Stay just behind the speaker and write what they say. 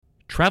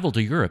Travel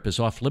to Europe is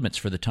off limits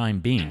for the time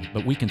being,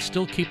 but we can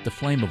still keep the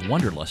flame of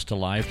wanderlust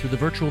alive through the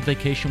virtual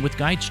Vacation with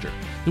Guidester,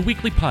 the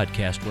weekly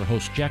podcast where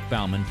host Jack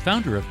Bauman,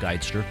 founder of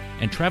Guidester,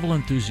 and travel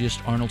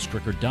enthusiast Arnold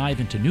Stricker dive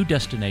into new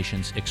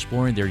destinations,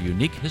 exploring their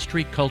unique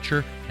history,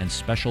 culture, and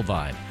special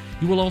vibe.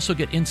 You will also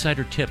get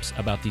insider tips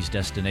about these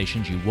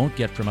destinations you won't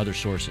get from other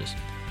sources.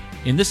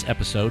 In this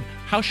episode,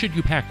 how should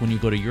you pack when you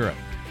go to Europe?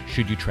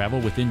 Should you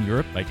travel within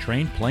Europe by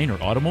train, plane, or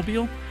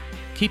automobile?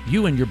 Keep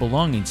you and your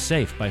belongings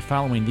safe by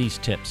following these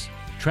tips.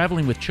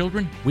 Traveling with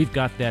children? We've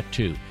got that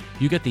too.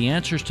 You get the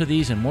answers to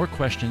these and more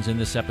questions in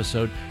this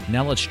episode.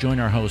 Now let's join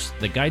our host,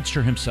 the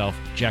Guidester himself,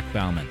 Jack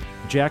Bauman.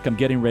 Jack, I'm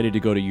getting ready to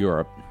go to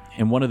Europe,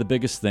 and one of the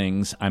biggest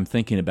things I'm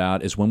thinking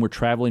about is when we're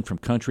traveling from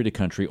country to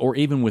country, or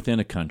even within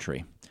a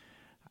country,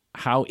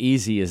 how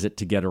easy is it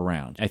to get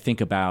around? I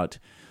think about,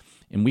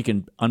 and we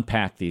can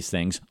unpack these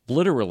things,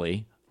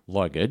 literally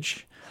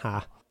luggage.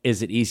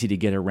 Is it easy to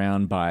get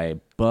around by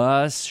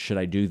bus? Should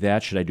I do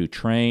that? Should I do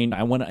train?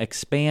 I want to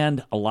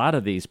expand a lot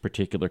of these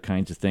particular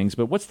kinds of things,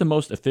 but what's the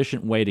most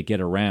efficient way to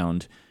get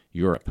around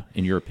Europe,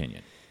 in your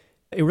opinion?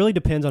 It really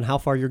depends on how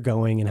far you're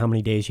going and how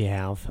many days you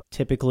have.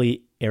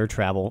 Typically, air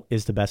travel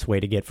is the best way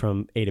to get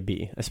from A to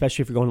B,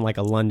 especially if you're going like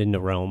a London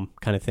to Rome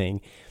kind of thing.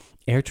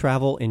 Air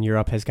travel in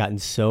Europe has gotten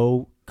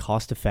so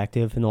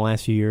cost-effective in the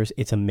last few years.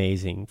 It's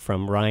amazing.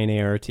 From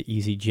Ryanair to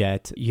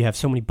EasyJet, you have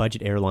so many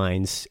budget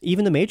airlines,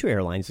 even the major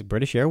airlines,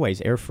 British Airways,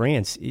 Air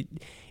France.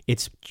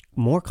 It's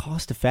more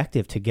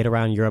cost-effective to get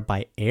around Europe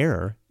by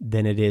air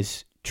than it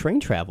is train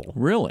travel.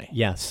 Really?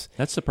 Yes.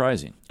 That's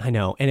surprising. I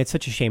know, and it's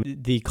such a shame.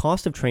 The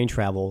cost of train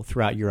travel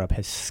throughout Europe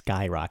has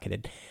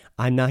skyrocketed.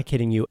 I'm not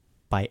kidding you.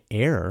 By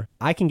air,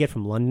 I can get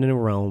from London to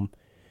Rome,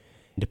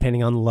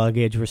 depending on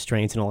luggage,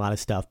 restraints, and a lot of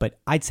stuff. But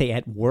I'd say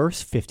at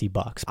worst,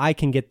 $50. I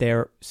can get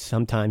there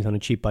sometimes on a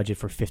cheap budget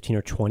for $15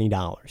 or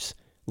 $20.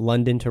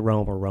 London to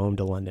Rome or Rome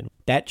to London.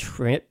 That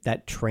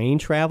train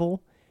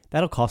travel,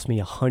 that'll cost me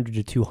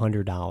 $100 to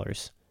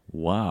 $200.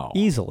 Wow.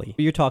 Easily.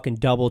 You're talking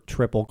double,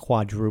 triple,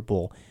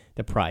 quadruple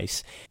the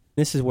price.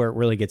 This is where it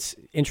really gets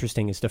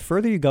interesting, is the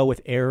further you go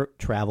with air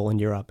travel in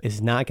Europe is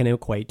not going to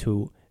equate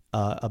to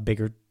a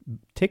bigger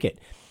ticket.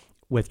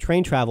 With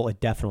train travel, it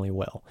definitely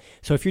will.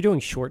 So if you're doing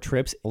short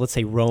trips, let's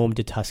say Rome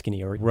to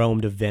Tuscany or Rome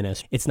to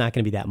Venice, it's not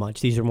going to be that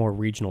much. These are more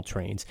regional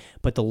trains.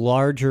 But the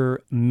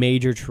larger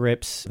major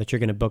trips that you're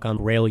going to book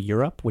on Rail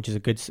Europe, which is a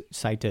good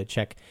site to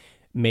check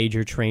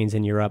major trains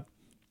in Europe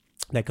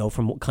that go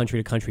from country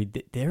to country,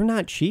 they're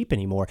not cheap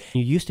anymore.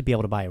 You used to be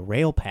able to buy a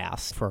rail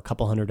pass for a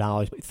couple $100.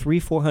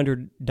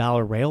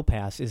 $300-$400 rail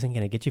pass isn't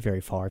going to get you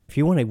very far. If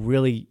you want to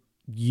really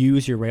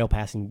use your rail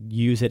pass and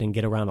use it and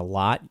get around a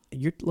lot,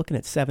 you're looking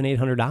at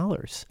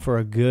 $700-$800 for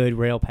a good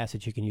rail pass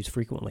that you can use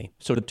frequently.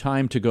 So the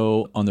time to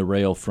go on the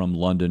rail from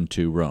London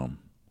to Rome,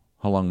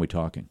 how long are we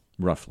talking,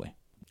 roughly?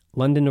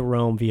 London to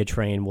Rome via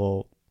train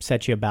will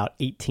set you about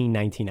 18,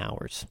 19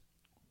 hours.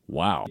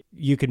 Wow.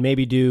 You could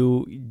maybe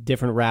do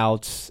different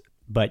routes,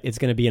 but it's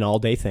going to be an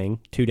all-day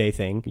thing, 2-day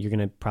thing. You're going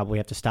to probably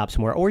have to stop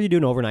somewhere, or you do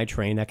an overnight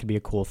train. That could be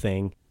a cool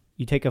thing.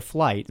 You take a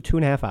flight,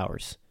 2.5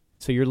 hours.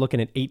 So you're looking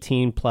at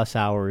 18 plus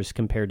hours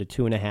compared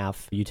to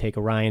 2.5. You take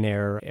a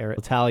Ryanair, Air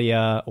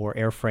Italia, or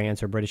Air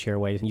France, or British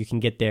Airways, and you can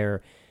get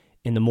there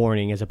in the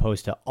morning as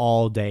opposed to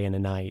all day and a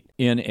night.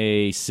 In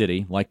a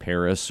city like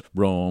Paris,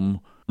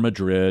 Rome,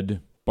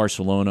 Madrid,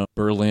 Barcelona,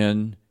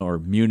 Berlin, or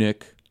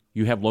Munich,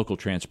 you have local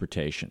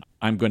transportation.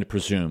 I'm going to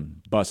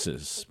presume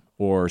buses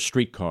or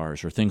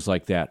streetcars or things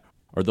like that.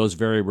 Are those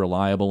very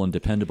reliable and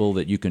dependable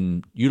that you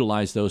can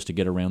utilize those to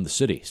get around the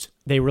cities?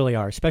 They really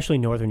are, especially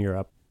Northern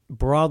Europe.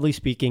 Broadly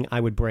speaking,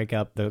 I would break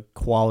up the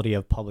quality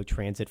of public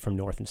transit from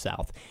north and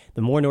south.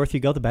 The more north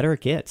you go, the better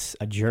it gets.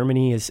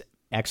 Germany is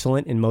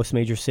excellent in most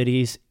major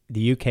cities.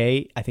 The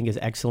UK, I think, is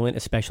excellent,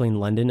 especially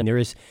in London. And there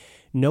is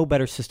no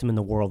better system in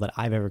the world that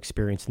I've ever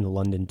experienced in the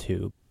London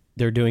Tube.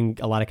 They're doing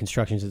a lot of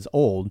constructions. It's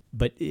old,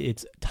 but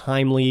it's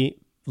timely,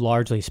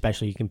 largely,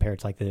 especially you compare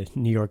it to like the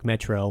New York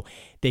Metro.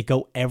 They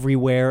go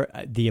everywhere.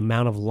 The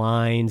amount of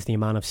lines, the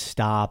amount of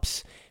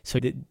stops. So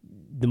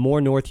the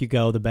more north you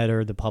go, the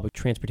better the public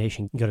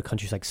transportation. You go to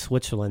countries like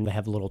Switzerland, they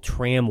have little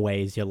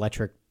tramways, the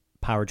electric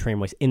powered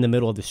tramways in the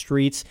middle of the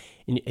streets.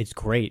 And it's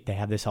great. They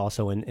have this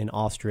also in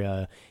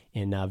Austria,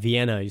 in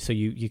Vienna. So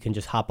you can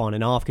just hop on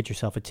and off, get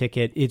yourself a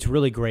ticket. It's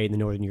really great in the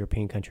northern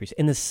European countries.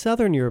 In the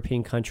southern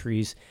European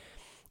countries,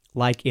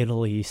 like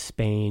Italy,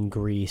 Spain,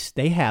 Greece,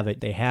 they have it.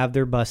 They have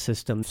their bus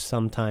system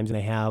sometimes, and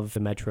they have the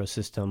metro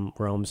system.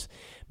 Rome's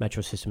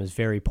metro system is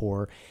very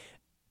poor.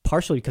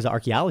 Partially because of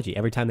archaeology.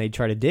 Every time they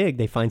try to dig,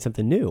 they find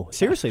something new.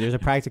 Seriously, there's a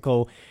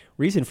practical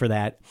reason for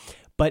that.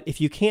 But if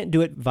you can't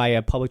do it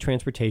via public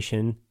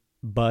transportation,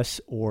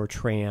 bus or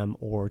tram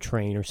or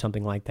train or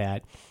something like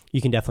that, you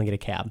can definitely get a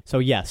cab. So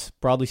yes,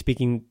 broadly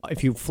speaking,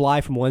 if you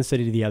fly from one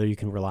city to the other, you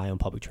can rely on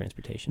public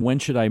transportation. When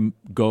should I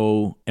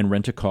go and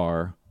rent a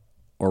car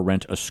or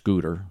rent a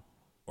scooter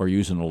or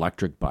use an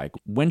electric bike?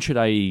 When should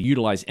I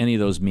utilize any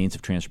of those means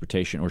of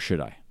transportation, or should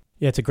I?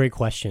 Yeah, it's a great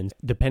question.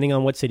 Depending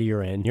on what city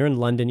you're in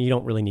London, you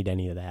don't really need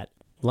any of that.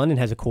 London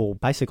has a cool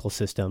bicycle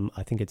system.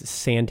 I think it's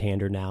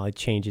Santander now. It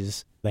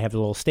changes. They have the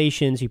little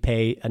stations. You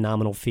pay a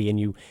nominal fee and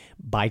you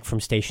bike from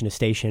station to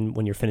station.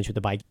 When you're finished with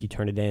the bike, you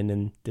turn it in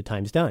and the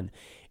time's done.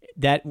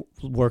 That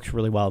works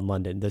really well in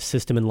London. The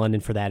system in London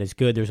for that is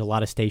good. There's a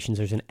lot of stations.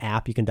 There's an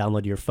app you can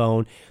download to your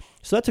phone.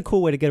 So that's a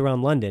cool way to get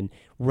around London.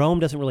 Rome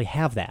doesn't really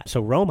have that.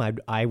 So Rome,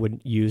 I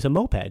would use a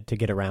moped to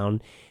get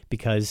around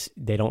because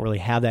they don't really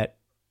have that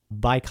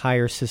bike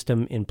hire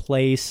system in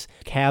place.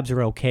 Cabs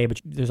are okay,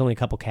 but there's only a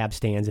couple cab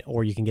stands,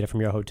 or you can get it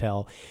from your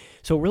hotel.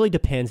 So it really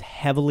depends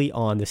heavily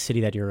on the city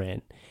that you're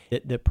in.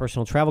 The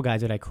personal travel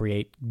guides that I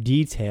create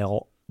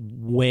detail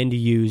when to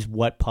use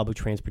what public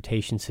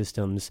transportation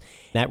systems.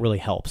 That really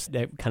helps.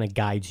 That kind of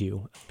guides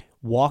you.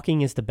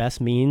 Walking is the best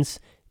means,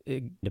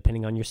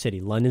 depending on your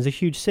city. London's a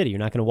huge city. You're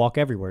not going to walk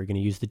everywhere. You're going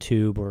to use the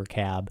tube or a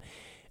cab.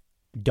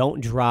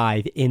 Don't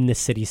drive in the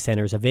city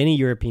centers of any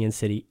European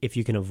city if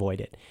you can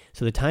avoid it.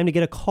 So the time to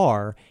get a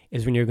car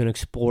is when you're going to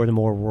explore the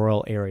more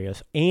rural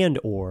areas and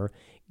or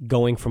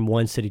going from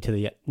one city to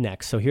the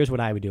next. So here's what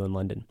I would do in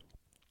London.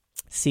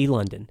 See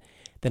London.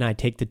 Then I'd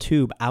take the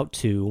tube out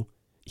to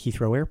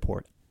Heathrow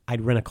Airport.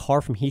 I'd rent a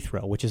car from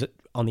Heathrow, which is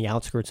on the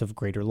outskirts of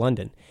Greater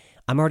London.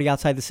 I'm already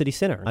outside the city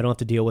center. I don't have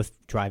to deal with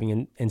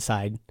driving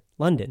inside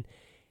London.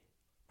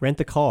 Rent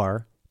the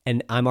car,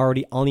 and I'm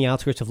already on the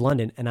outskirts of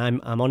London, and I'm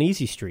on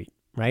Easy Street.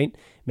 Right?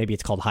 Maybe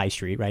it's called High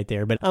Street right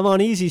there, but I'm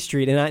on Easy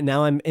Street, and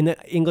now I'm in the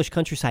English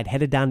countryside,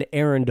 headed down to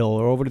Arundel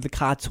or over to the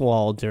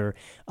Cotswolds or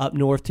up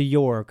north to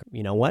York.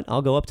 You know what?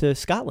 I'll go up to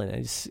Scotland.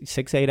 It's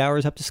 6-8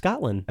 hours up to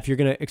Scotland. If you're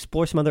going to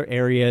explore some other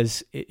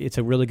areas, it's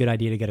a really good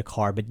idea to get a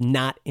car, but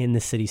not in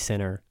the city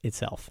center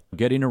itself.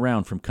 Getting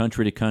around from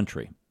country to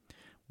country,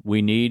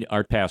 we need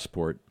our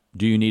passport.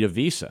 Do you need a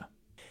visa?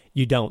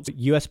 You don't.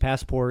 U.S.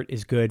 passport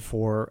is good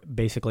for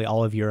basically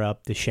all of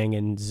Europe. The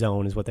Schengen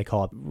zone is what they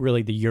call it,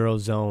 really the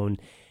Eurozone.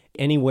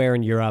 Anywhere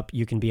in Europe,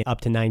 you can be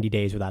up to 90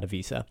 days without a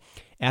visa.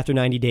 After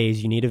 90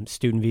 days, you need a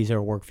student visa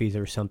or work visa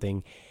or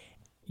something.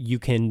 You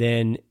can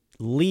then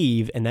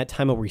leave, and that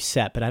time will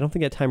reset, but I don't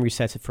think that time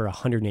resets it for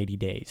 180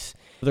 days.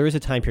 There is a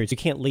time period. So you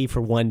can't leave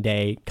for one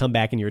day, come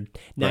back in your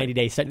 90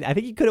 days. I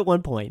think you could at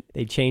one point.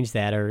 They changed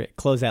that or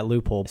closed that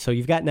loophole. So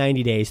you've got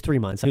 90 days, 3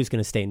 months. Who's going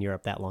to stay in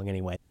Europe that long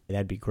anyway?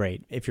 That'd be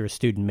great. If you're a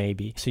student,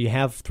 maybe. So you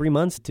have 3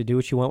 months to do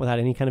what you want without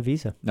any kind of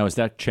visa. Now, is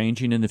that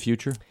changing in the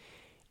future?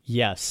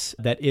 Yes,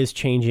 that is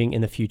changing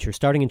in the future.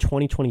 Starting in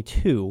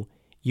 2022,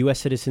 U.S.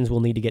 citizens will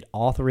need to get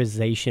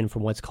authorization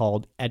from what's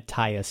called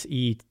ETIAS,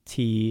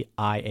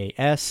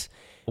 E-T-I-A-S,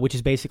 which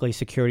is basically a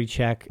security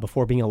check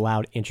before being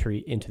allowed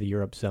entry into the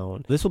Europe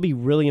zone. This will be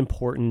really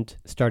important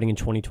starting in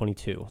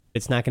 2022.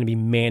 It's not going to be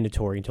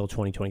mandatory until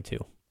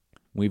 2022.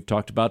 We've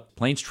talked about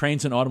planes,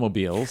 trains, and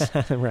automobiles.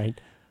 Right.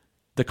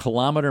 The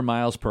kilometer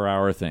miles per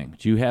hour thing.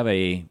 Do you have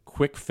a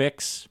quick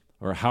fix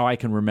or how I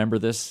can remember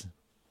this?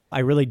 I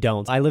really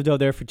don't. I lived over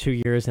there for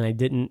 2 years, and I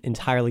didn't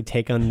entirely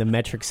take on the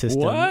metric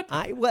system. What?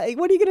 What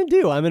are you going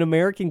to do? I'm an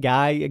American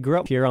guy. I grew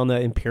up here on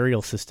the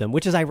imperial system,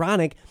 which is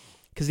ironic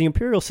because the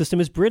imperial system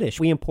is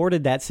British. We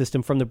imported that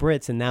system from the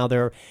Brits, and now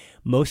they're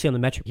mostly on the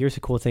metric. Here's the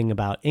cool thing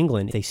about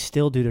England. They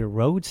still do their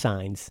road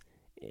signs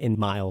in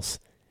miles.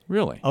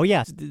 Really? Oh,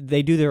 yeah.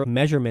 They do their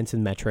measurements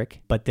in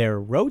metric, but their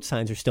road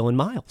signs are still in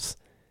miles.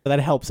 So that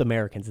helps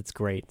Americans. It's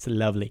great. It's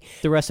lovely.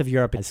 The rest of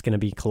Europe is going to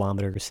be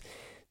kilometers.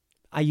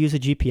 I use a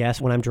GPS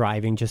when I'm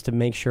driving just to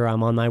make sure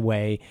I'm on my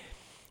way.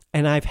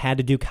 And I've had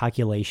to do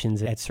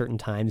calculations at certain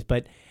times,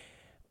 but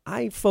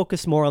I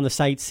focus more on the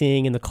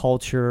sightseeing and the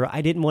culture.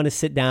 I didn't want to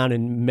sit down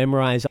and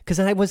memorize because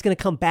I was going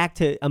to come back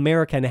to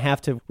America and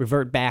have to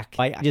revert back.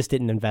 I just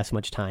didn't invest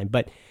much time.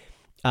 But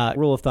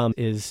rule of thumb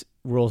is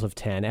rules of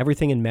 10.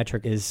 Everything in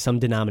metric is some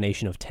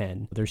denomination of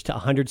 10. There's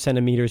 100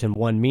 centimeters in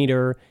 1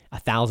 meter.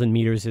 1,000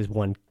 meters is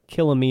 1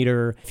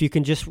 kilometer. If you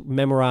can just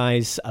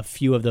memorize a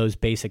few of those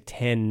basic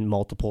 10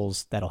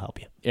 multiples, that'll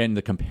help you. And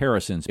the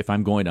comparisons, if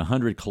I'm going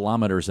 100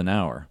 kilometers an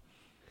hour.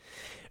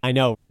 I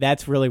know.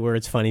 That's really where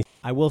it's funny.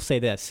 I will say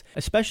this,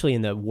 especially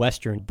in the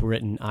Western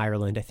Britain,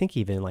 Ireland, I think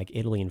even like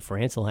Italy and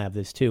France will have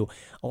this too.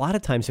 A lot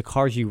of times the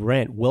cars you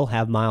rent will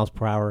have miles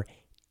per hour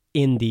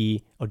in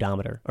the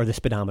odometer, or the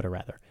speedometer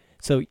rather.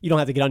 So you don't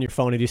have to get on your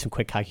phone and do some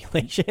quick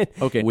calculation.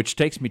 Okay, which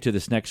takes me to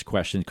this next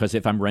question, because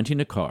if I'm renting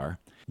a car,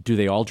 do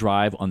they all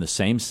drive on the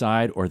same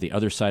side or the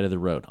other side of the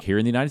road? Here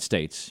in the United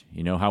States,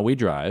 you know how we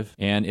drive,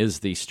 and is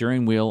the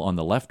steering wheel on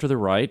the left or the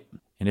right?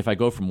 And if I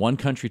go from one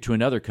country to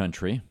another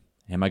country,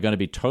 am I going to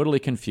be totally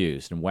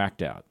confused and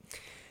whacked out?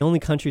 The only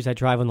countries that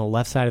drive on the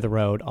left side of the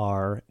road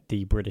are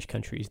the British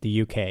countries,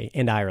 the UK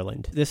and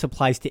Ireland. This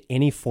applies to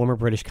any former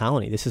British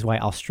colony. This is why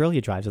Australia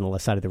drives on the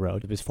left side of the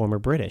road. It was former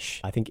British.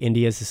 I think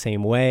India is the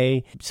same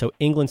way. So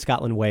England,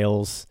 Scotland,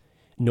 Wales,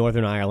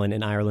 Northern Ireland,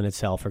 and Ireland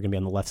itself are going to be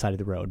on the left side of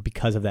the road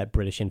because of that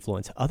British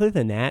influence. Other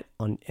than that,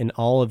 in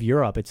all of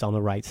Europe, it's on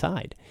the right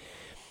side.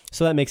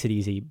 So that makes it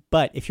easy.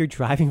 But if you're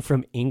driving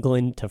from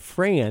England to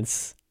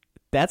France,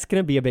 that's going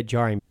to be a bit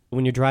jarring.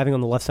 When you're driving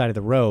on the left side of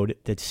the road,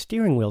 the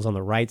steering wheel's on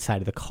the right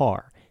side of the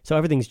car. So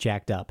everything's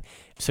jacked up.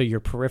 So your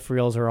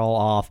peripherals are all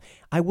off.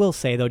 I will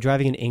say, though,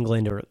 driving in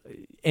England or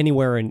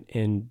anywhere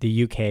in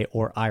the UK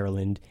or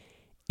Ireland,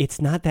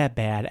 it's not that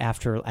bad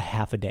after a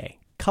half a day.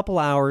 Couple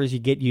hours, you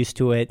get used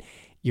to it.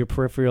 Your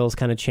peripherals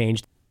kind of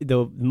change.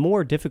 The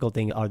more difficult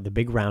thing are the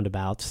big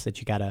roundabouts that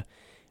you got to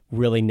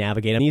really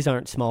navigate. And these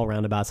aren't small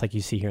roundabouts like you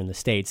see here in the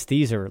States.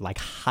 These are like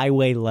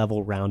highway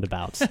level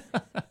roundabouts.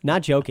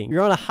 Not joking.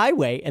 You're on a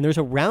highway and there's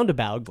a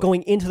roundabout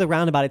going into the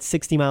roundabout at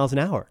 60 miles an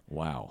hour.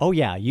 Wow. Oh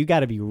yeah, you got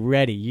to be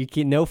ready. You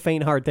can no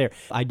faint heart there.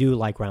 I do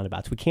like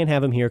roundabouts. We can't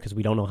have them here because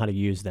we don't know how to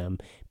use them.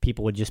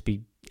 People would just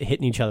be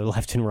hitting each other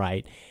left and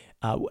right.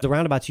 The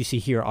roundabouts you see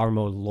here are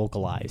more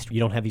localized. You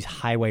don't have these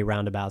highway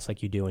roundabouts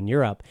like you do in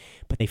Europe,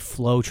 but they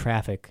flow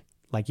traffic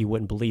like you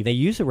wouldn't believe. They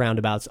use the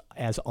roundabouts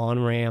as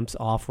on-ramps,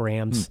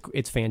 off-ramps.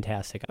 It's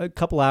fantastic. A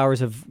couple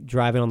hours of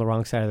driving on the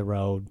wrong side of the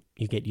road,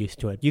 you get used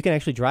to it. You can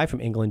actually drive from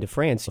England to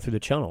France through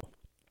the Channel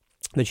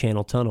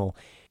Tunnel.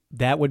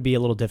 That would be a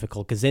little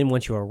difficult because then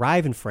once you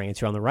arrive in France,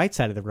 you're on the right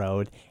side of the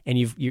road,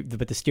 and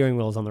but the steering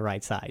wheel is on the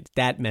right side.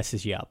 That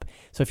messes you up.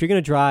 So if you're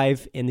going to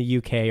drive in the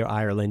UK or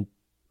Ireland,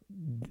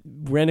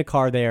 rent a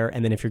car there,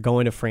 and then if you're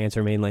going to France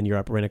or mainland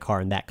Europe, rent a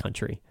car in that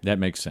country. That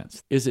makes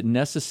sense. Is it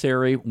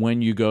necessary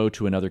when you go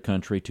to another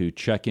country to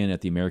check in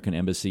at the American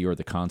embassy or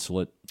the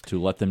consulate to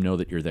let them know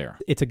that you're there?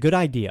 It's a good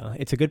idea.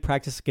 It's a good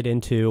practice to get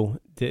into.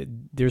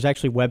 There's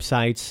actually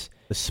websites,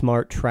 the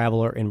Smart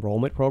Traveler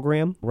Enrollment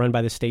Program, run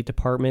by the State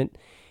Department.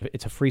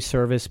 It's a free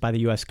service by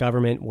the U.S.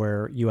 government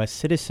where U.S.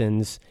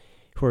 citizens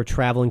who are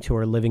traveling to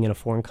or living in a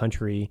foreign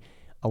country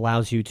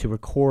allows you to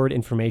record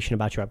information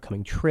about your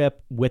upcoming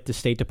trip with the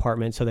State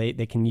Department so they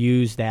can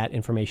use that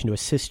information to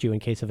assist you in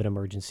case of an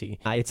emergency.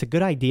 It's a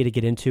good idea to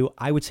get into.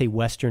 I would say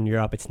Western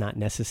Europe, it's not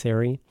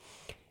necessary.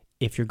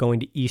 If you're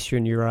going to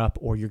Eastern Europe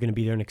or you're going to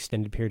be there an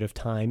extended period of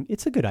time,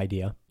 it's a good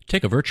idea.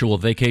 Take a virtual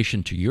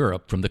vacation to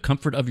Europe from the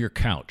comfort of your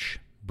couch.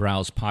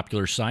 Browse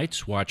popular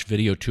sites, watch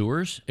video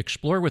tours,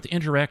 explore with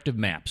interactive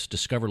maps,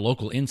 discover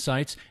local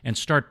insights, and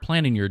start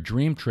planning your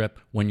dream trip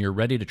when you're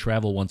ready to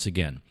travel once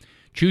again.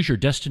 Choose your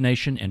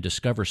destination and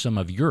discover some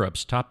of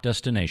Europe's top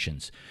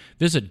destinations.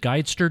 Visit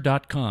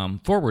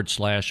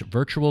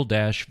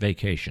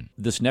guidester.com/virtual-vacation.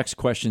 This next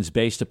question is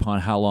based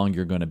upon how long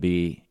you're going to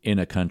be in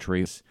a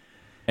country.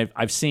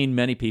 I've seen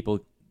many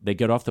people, they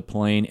get off the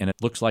plane and it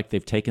looks like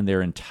they've taken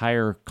their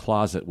entire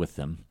closet with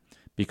them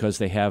because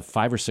they have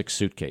 5 or 6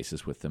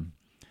 suitcases with them.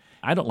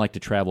 I don't like to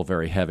travel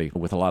very heavy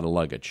with a lot of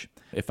luggage.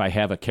 If I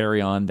have a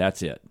carry-on,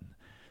 that's it.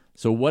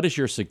 So what is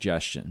your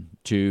suggestion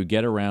to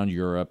get around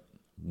Europe?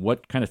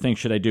 What kind of things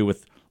should I do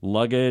with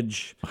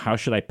luggage? How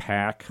should I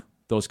pack?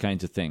 Those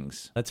kinds of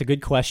things. That's a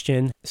good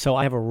question. So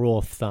I have a rule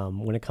of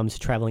thumb when it comes to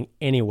traveling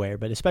anywhere,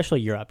 but especially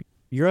Europe.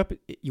 Europe,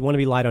 you want to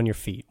be light on your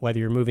feet. Whether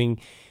you're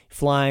moving,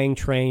 flying,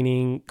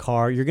 training,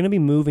 car, you're going to be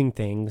moving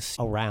things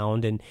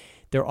around, and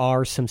there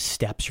are some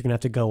steps you're going to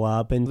have to go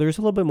up, and there's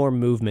a little bit more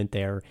movement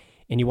there,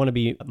 and you want to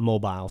be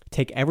mobile.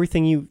 Take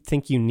everything you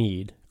think you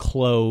need,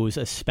 clothes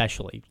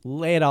especially,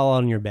 lay it all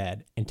on your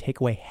bed, and take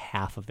away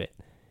half of it.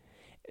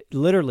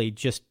 Literally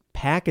just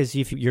pack as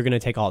if you're going to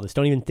take all this.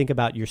 Don't even think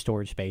about your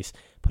storage space.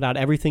 Put out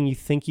everything you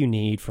think you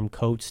need, from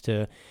coats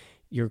to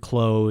your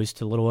clothes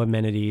to little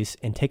amenities,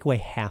 and take away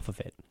half of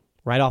it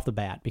right off the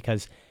bat,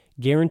 because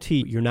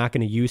guarantee you're not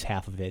going to use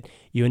half of it.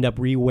 You end up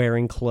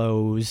re-wearing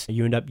clothes.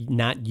 You end up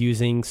not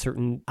using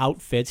certain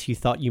outfits you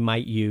thought you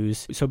might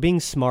use. So being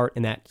smart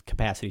in that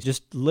capacity,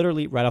 just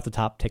literally right off the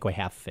top, take away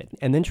half of it.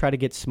 And then try to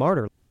get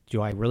smarter.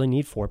 Do I really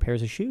need 4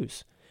 pairs of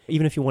shoes?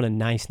 Even if you want a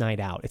nice night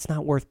out, it's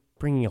not worth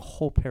bringing a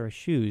whole pair of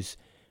shoes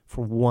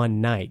for one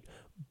night.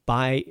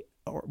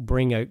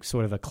 Bring a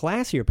sort of a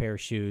classier pair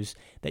of shoes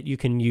that you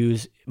can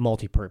use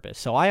multi-purpose.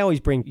 So I always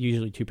bring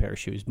usually 2 pairs of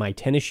shoes. My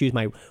tennis shoes,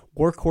 my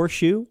workhorse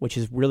shoe, which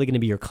is really going to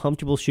be your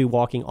comfortable shoe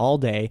walking all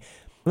day.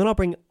 And then I'll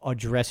bring a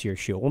dressier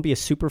shoe. It won't be a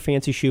super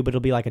fancy shoe, but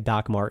it'll be like a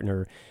Doc Marten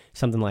or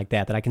something like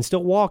that I can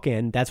still walk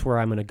in. That's where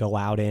I'm going to go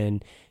out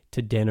in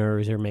to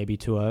dinners or maybe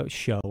to a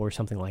show or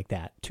something like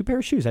that. 2 pairs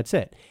of shoes, that's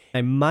it.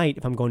 I might,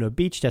 if I'm going to a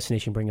beach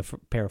destination, bring a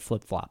pair of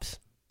flip-flops.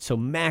 So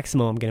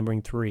maximum, I'm going to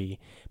bring 3.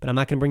 But I'm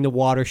not going to bring the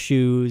water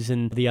shoes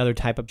and the other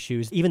type of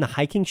shoes, even the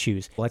hiking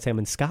shoes. Let's say I'm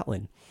in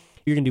Scotland.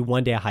 You're going to do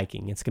one day of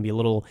hiking. It's going to be a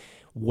little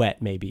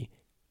wet maybe.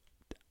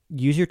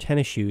 Use your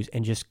tennis shoes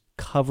and just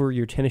cover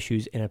your tennis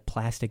shoes in a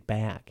plastic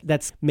bag.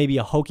 That's maybe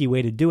a hokey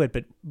way to do it,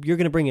 but you're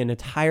going to bring an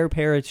entire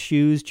pair of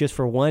shoes just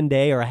for one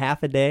day or a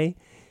half a day.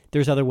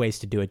 There's other ways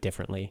to do it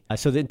differently.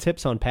 So the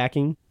tips on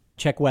packing: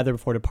 check weather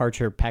before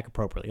departure, pack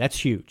appropriately. That's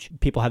huge.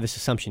 People have this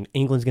assumption,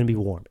 England's going to be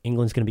warm.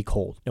 England's going to be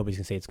cold. Nobody's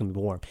going to say it's going to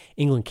be warm.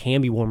 England can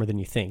be warmer than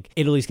you think.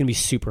 Italy's going to be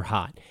super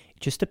hot.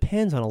 It just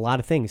depends on a lot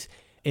of things.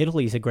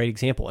 Italy is a great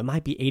example. It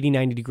might be 80,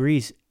 90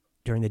 degrees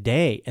during the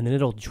day, and then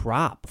it'll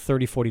drop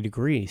 30, 40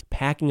 degrees.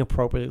 Packing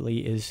appropriately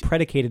is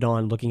predicated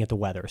on looking at the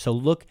weather. So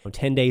look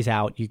 10 days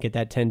out, you get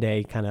that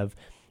 10-day kind of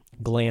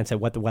glance at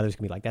what the weather's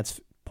going to be like. That's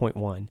point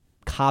 1.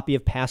 Copy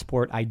of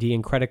passport, ID,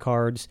 and credit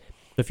cards.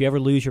 If you ever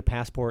lose your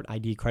passport,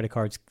 ID, credit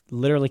cards,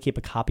 literally keep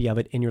a copy of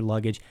it in your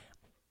luggage.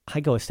 I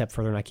go a step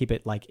further and I keep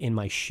it like in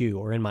my shoe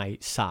or in my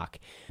sock.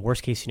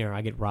 Worst case scenario,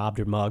 I get robbed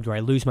or mugged or I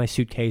lose my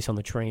suitcase on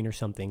the train or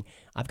something.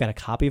 I've got a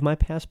copy of my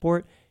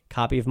passport,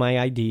 copy of my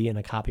ID, and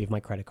a copy of my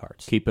credit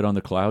cards. Keep it on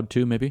the cloud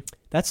too, maybe?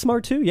 That's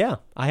smart too, yeah.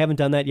 I haven't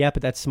done that yet,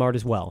 but that's smart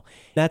as well.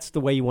 That's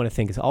the way you want to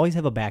think, is always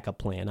have a backup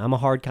plan. I'm a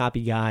hard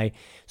copy guy,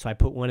 so I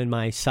put one in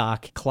my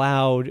sock.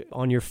 Cloud,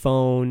 on your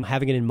phone,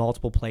 having it in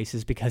multiple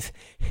places, because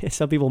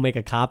some people make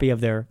a copy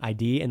of their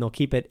ID and they'll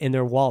keep it in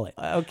their wallet.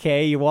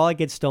 Okay, your wallet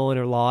gets stolen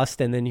or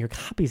lost, and then your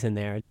copy's in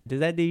there. Does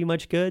that do you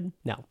much good?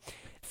 No.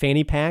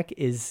 Fanny pack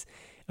is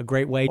a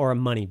great way, or a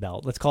money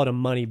belt. Let's call it a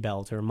money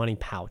belt or a money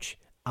pouch.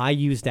 I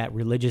use that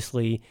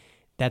religiously.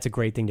 That's a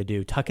great thing to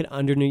do. Tuck it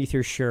underneath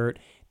your shirt.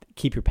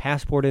 Keep your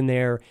passport in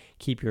there.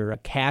 Keep your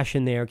cash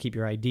in there. Keep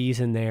your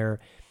IDs in there.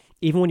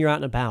 Even when you're out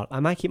and about,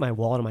 I might keep my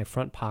wallet in my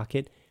front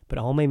pocket, but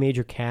all my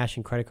major cash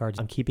and credit cards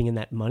I'm keeping in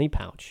that money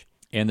pouch.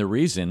 And the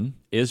reason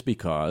is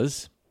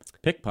because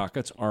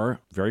pickpockets are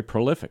very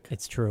prolific.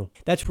 It's true.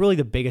 That's really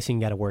the biggest thing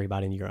you got to worry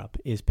about in Europe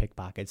is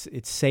pickpockets.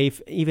 It's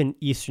safe. Even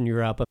Eastern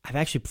Europe, I've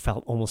actually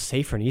felt almost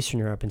safer in Eastern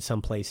Europe in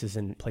some places,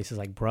 in places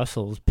like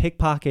Brussels.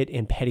 Pickpocket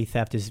and petty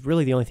theft is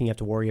really the only thing you have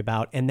to worry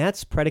about, and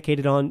that's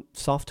predicated on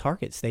soft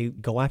targets. They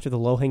go after the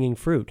low-hanging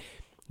fruit.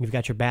 You've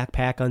got your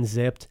backpack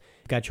unzipped.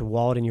 You've got your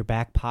wallet in your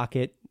back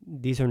pocket.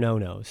 These are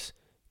no-nos.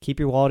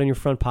 Keep your wallet in your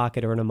front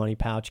pocket or in a money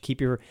pouch.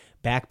 Keep your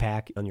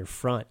backpack on your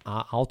front.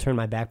 I'll turn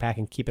my backpack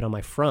and keep it on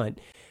my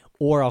front.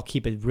 Or I'll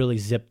keep it really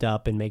zipped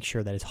up and make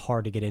sure that it's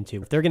hard to get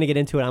into. If they're going to get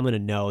into it, I'm going to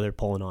know they're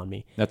pulling on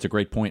me. That's a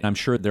great point. I'm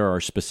sure there are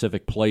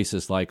specific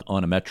places like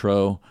on a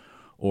metro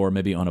or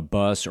maybe on a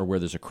bus or where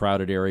there's a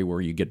crowded area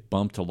where you get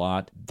bumped a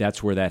lot.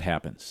 That's where that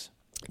happens.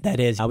 That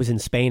is. I was in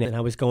Spain and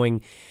I was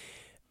going,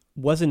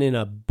 wasn't in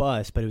a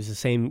bus, but it was the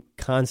same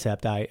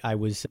concept. I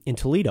was in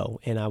Toledo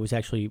and I was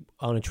actually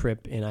on a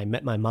trip and I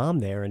met my mom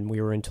there and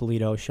we were in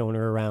Toledo showing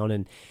her around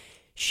and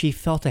she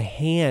felt a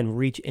hand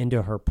reach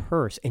into her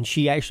purse, and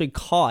she actually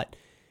caught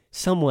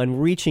someone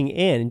reaching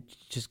in and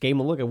just gave him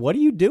a look at, what are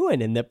you doing?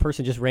 And that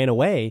person just ran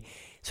away.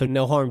 So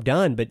no harm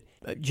done, but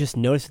just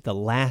noticed at the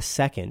last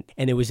second.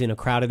 And it was in a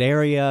crowded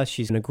area.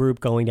 She's in a group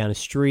going down a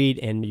street,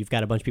 and you've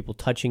got a bunch of people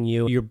touching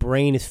you. Your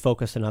brain is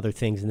focused on other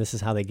things, and this is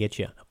how they get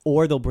you.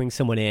 Or they'll bring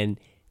someone in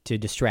to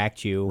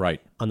distract you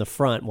on the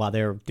front while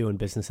they're doing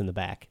business in the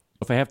back.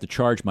 If I have to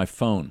charge my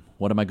phone,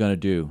 what am I going to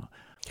do?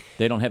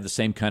 They don't have the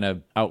same kind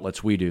of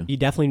outlets we do. You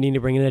definitely need to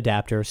bring an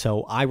adapter.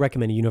 So I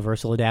recommend a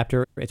universal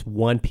adapter. It's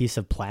one piece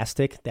of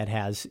plastic that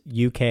has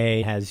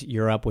UK, has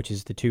Europe, which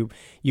is the two.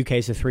 UK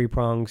is the 3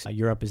 prongs.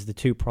 Europe is the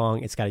 2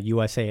 prong. It's got a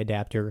USA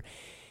adapter.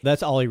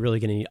 That's all you're really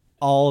going to need.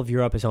 All of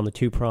Europe is on the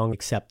 2 prong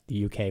except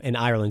the UK and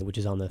Ireland, which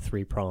is on the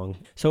 3 prong.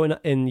 So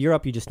in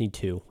Europe, you just need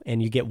 2,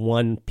 and you get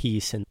one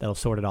piece, and that'll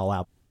sort it all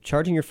out.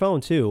 Charging your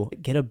phone, too,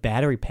 get a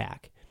battery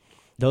pack.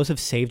 Those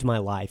have saved my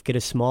life. Get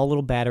a small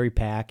little battery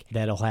pack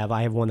that'll have,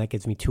 I have one that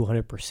gives me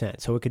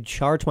 200%. So it could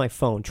charge my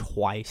phone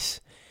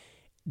twice.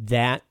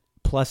 That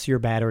plus your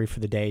battery for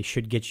the day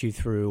should get you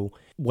through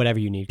whatever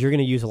you need. You're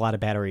going to use a lot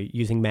of battery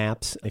using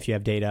maps if you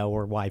have data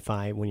or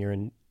Wi-Fi when you're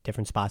in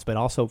different spots, but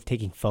also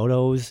taking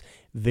photos,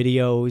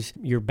 videos.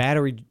 Your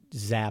battery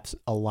zaps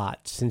a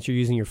lot since you're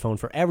using your phone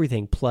for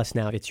everything. Plus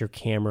now it's your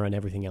camera and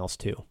everything else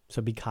too.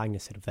 So be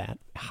cognizant of that.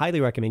 I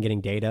highly recommend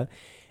getting data.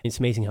 It's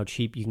amazing how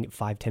cheap you can get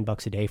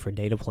 $5-10 a day for a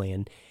data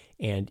plan.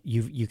 And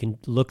you can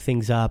look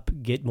things up,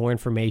 get more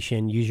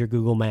information, use your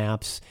Google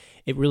Maps.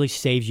 It really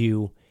saves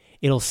you.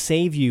 It'll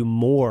save you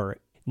more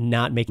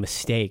not make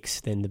mistakes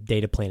than the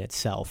data plan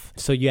itself.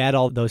 So you add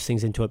all those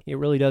things into it. It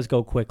really does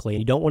go quickly.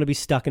 You don't want to be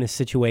stuck in a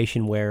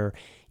situation where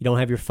you don't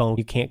have your phone.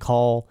 You can't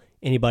call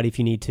anybody if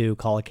you need to,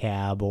 call a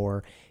cab,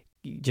 or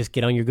just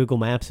get on your Google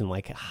Maps and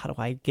like, how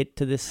do I get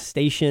to this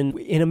station?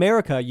 In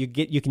America, you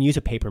can use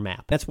a paper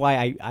map. That's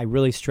why I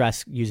really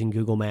stress using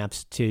Google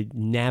Maps to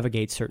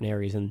navigate certain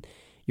areas in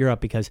Europe,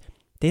 because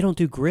they don't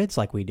do grids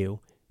like we do.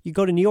 You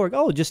go to New York,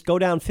 just go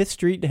down 5th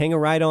Street and hang a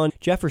right on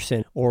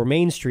Jefferson or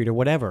Main Street or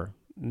whatever.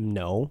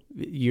 No,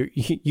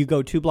 you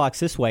go 2 blocks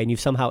this way and you've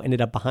somehow ended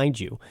up behind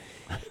you.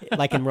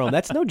 Like in Rome.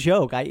 That's no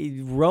joke.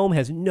 Rome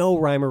has no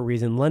rhyme or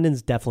reason.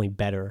 London's definitely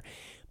better.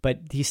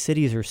 But these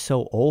cities are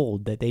so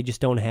old that they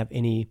just don't have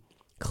any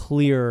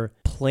clear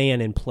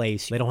plan in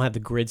place. They don't have the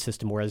grid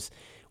system, whereas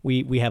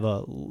we have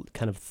a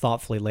kind of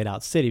thoughtfully laid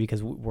out city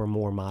because we're a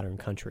more modern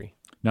country.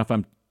 Now, if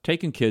I'm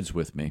taking kids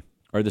with me,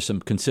 are there some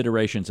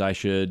considerations I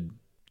should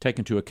take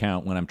into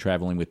account when I'm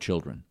traveling with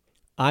children?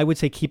 I would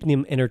say keeping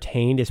them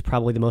entertained is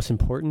probably the most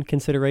important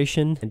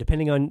consideration. And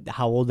depending on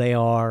how old they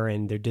are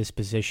and their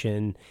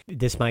disposition,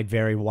 this might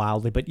vary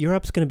wildly. But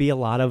Europe's going to be a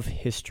lot of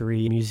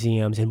history,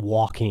 museums, and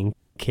walking.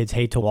 Kids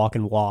hate to walk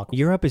and walk.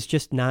 Europe is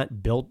just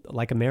not built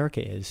like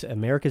America is.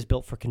 America is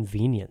built for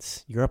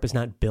convenience. Europe is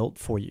not built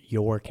for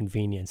your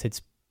convenience.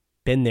 It's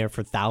been there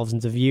for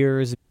thousands of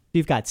years.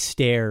 You've got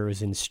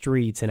stairs and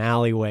streets and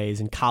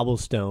alleyways and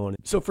cobblestone.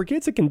 So for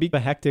kids, it can be a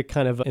hectic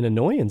kind of an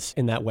annoyance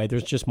in that way.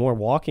 There's just more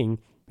walking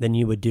than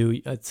you would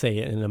do, let's say,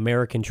 an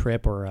American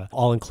trip or an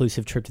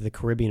all-inclusive trip to the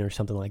Caribbean or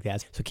something like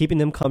that. So keeping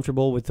them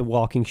comfortable with the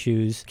walking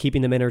shoes,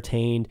 keeping them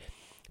entertained.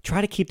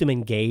 try to keep them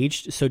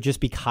engaged. So just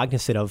be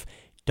cognizant of,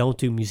 don't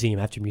do museum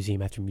after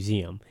museum after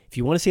museum. If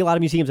you want to see a lot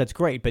of museums, that's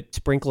great, but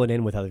sprinkle it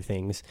in with other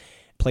things.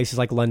 Places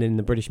like London,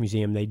 the British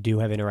Museum, they do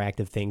have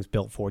interactive things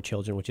built for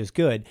children, which is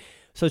good.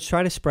 So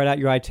try to spread out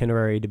your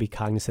itinerary to be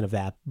cognizant of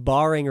that.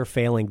 Barring or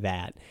failing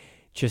that,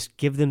 just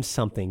give them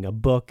something, a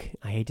book.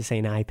 I hate to say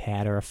an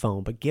iPad or a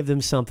phone, but give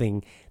them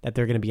something that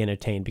they're going to be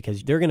entertained,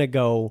 because they're going to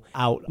go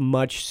out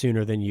much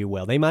sooner than you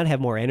will. They might have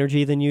more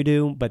energy than you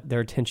do, but their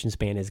attention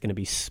span is going to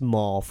be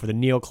small for the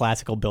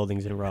neoclassical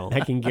buildings in Rome. I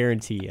can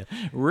guarantee you.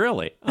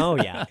 Really? Oh,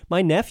 yeah.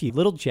 My nephew,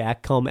 little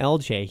Jack, call him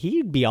LJ,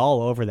 he'd be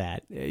all over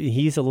that.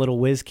 He's a little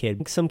whiz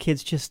kid. Some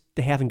kids just,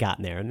 they haven't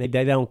gotten there, and they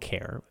don't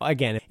care.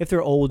 Again, if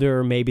they're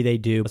older, maybe they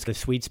do. It's the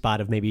sweet spot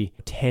of maybe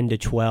 10 to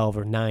 12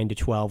 or 9 to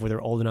 12 where they're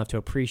old enough to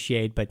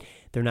appreciate, but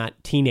they're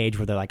not teenage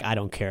where they're like, I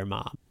don't care,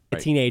 Mom. Right.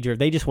 A teenager,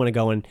 they just want to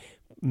go and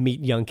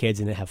meet young kids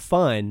and have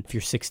fun. If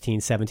you're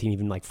 16, 17,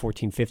 even like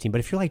 14, 15. But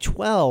if you're like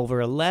 12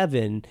 or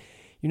 11,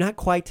 you're not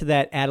quite to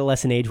that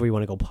adolescent age where you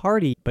want to go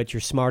party, but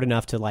you're smart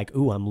enough to like,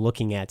 ooh, I'm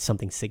looking at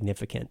something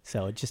significant.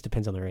 So it just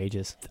depends on their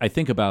ages. I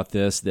think about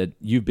this, that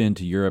you've been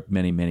to Europe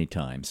many, many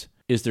times.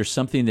 Is there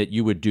something that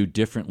you would do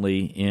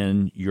differently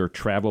in your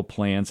travel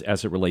plans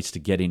as it relates to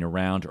getting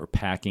around or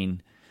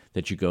packing,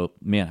 that you go,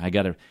 man, I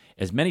got to,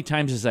 as many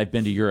times as I've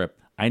been to Europe,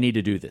 I need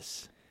to do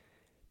this?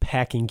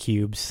 Packing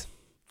cubes.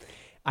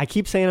 I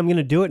keep saying I'm going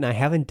to do it, and I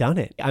haven't done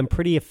it. I'm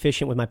pretty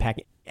efficient with my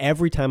packing.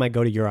 Every time I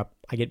go to Europe,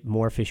 I get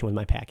more efficient with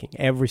my packing,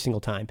 every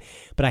single time.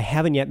 But I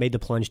haven't yet made the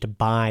plunge to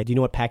buy. Do you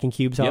know what packing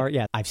cubes are?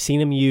 Yeah, I've seen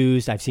them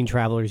used. I've seen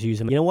travelers use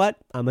them. You know what?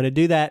 I'm going to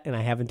do that, and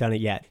I haven't done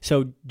it yet.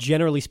 So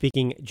generally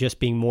speaking,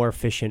 just being more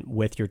efficient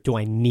with your, do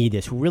I need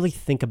this? Really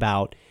think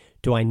about,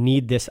 do I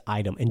need this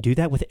item? And do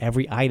that with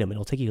every item.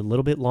 It'll take you a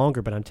little bit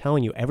longer, but I'm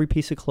telling you, every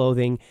piece of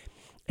clothing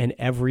and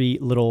every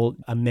little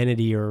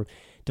amenity or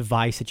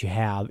device that you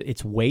have,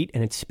 it's weight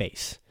and it's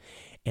space.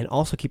 And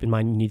also keep in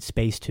mind, you need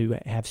space to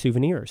have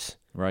souvenirs.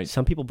 Right.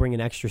 Some people bring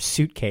an extra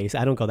suitcase.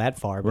 I don't go that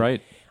far, but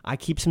right. I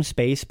keep some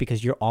space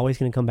because you're always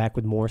going to come back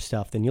with more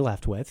stuff than you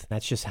left with.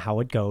 That's just how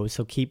it goes.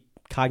 So keep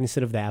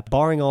cognizant of that.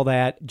 Barring all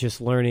that,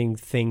 just learning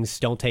things,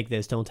 don't take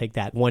this, don't take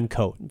that. One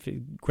coat,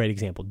 great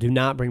example. Do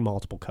not bring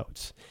multiple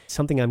coats.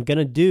 Something I'm going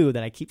to do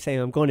that I keep saying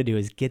I'm going to do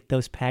is get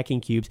those packing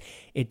cubes.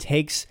 It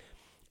takes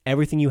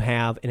everything you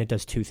have, and it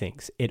does two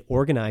things. It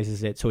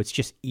organizes it so it's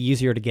just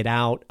easier to get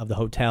out of the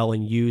hotel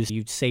and use.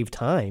 You save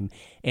time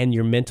and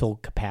your mental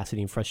capacity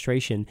and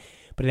frustration,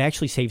 but it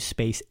actually saves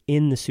space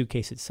in the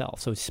suitcase itself.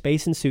 So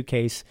space in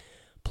suitcase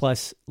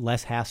plus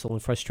less hassle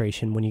and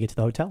frustration when you get to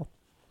the hotel.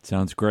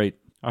 Sounds great.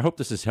 I hope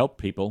this has helped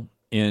people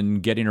in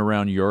getting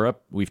around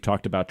Europe. We've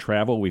talked about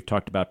travel. We've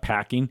talked about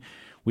packing.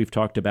 We've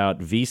talked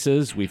about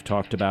visas. We've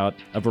talked about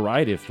a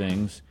variety of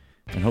things.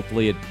 And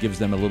hopefully it gives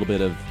them a little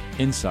bit of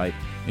insight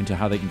into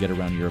how they can get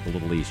around Europe a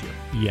little easier.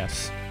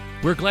 Yes.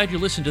 We're glad you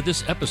listened to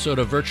this episode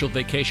of Virtual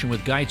Vacation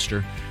with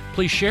Guidester.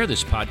 Please share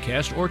this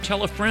podcast or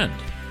tell a friend.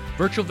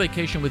 Virtual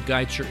Vacation with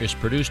Guidester is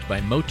produced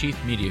by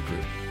Motif Media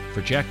Group.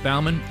 For Jack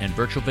Bauman and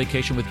Virtual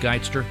Vacation with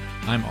Guidester,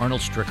 I'm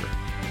Arnold Stricker.